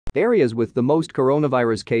Areas with the most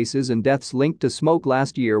coronavirus cases and deaths linked to smoke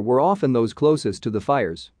last year were often those closest to the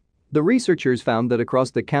fires. The researchers found that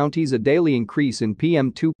across the counties a daily increase in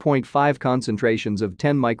PM2.5 concentrations of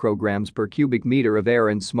 10 micrograms per cubic meter of air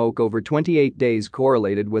in smoke over 28 days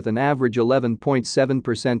correlated with an average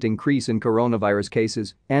 11.7% increase in coronavirus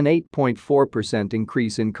cases and 8.4%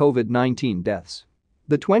 increase in COVID-19 deaths.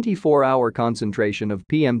 The 24-hour concentration of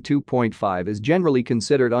PM2.5 is generally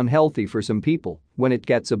considered unhealthy for some people when it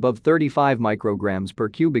gets above 35 micrograms per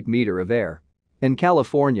cubic meter of air. In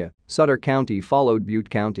California, Sutter County followed Butte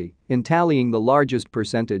County in tallying the largest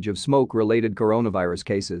percentage of smoke-related coronavirus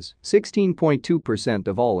cases, 16.2%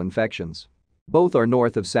 of all infections. Both are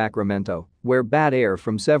north of Sacramento, where bad air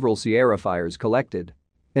from several Sierra fires collected.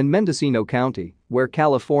 In Mendocino County, where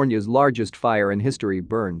California's largest fire in history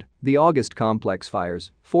burned, the August complex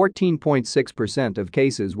fires, 14.6% of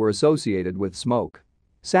cases were associated with smoke.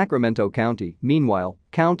 Sacramento County, meanwhile,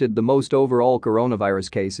 counted the most overall coronavirus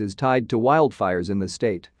cases tied to wildfires in the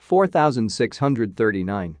state,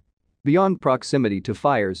 4,639. Beyond proximity to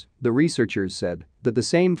fires, the researchers said that the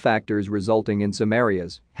same factors resulting in some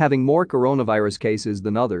areas having more coronavirus cases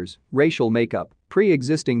than others, racial makeup,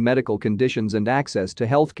 pre-existing medical conditions and access to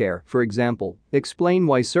healthcare, for example, explain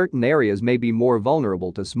why certain areas may be more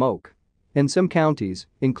vulnerable to smoke. In some counties,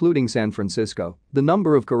 including San Francisco, the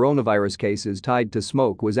number of coronavirus cases tied to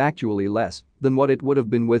smoke was actually less than what it would have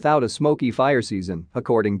been without a smoky fire season,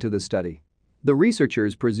 according to the study. The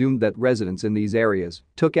researchers presumed that residents in these areas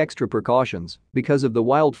took extra precautions because of the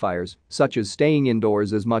wildfires, such as staying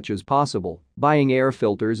indoors as much as possible, buying air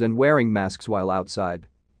filters and wearing masks while outside.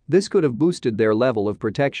 This could have boosted their level of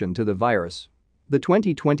protection to the virus. The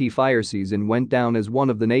 2020 fire season went down as one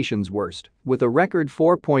of the nation's worst, with a record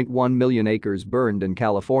 4.1 million acres burned in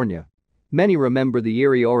California. Many remember the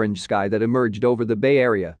eerie orange sky that emerged over the Bay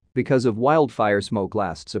Area because of wildfire smoke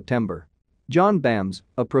last September. John Bams,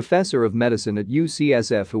 a professor of medicine at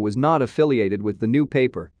UCSF who was not affiliated with the new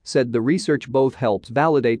paper, said the research both helps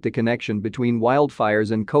validate the connection between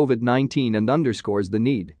wildfires and COVID-19 and underscores the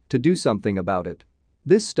need to do something about it.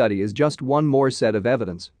 This study is just one more set of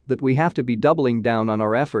evidence that we have to be doubling down on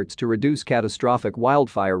our efforts to reduce catastrophic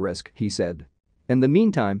wildfire risk, he said. In the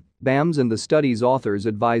meantime, Bams and the study's authors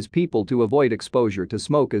advise people to avoid exposure to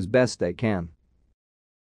smoke as best they can.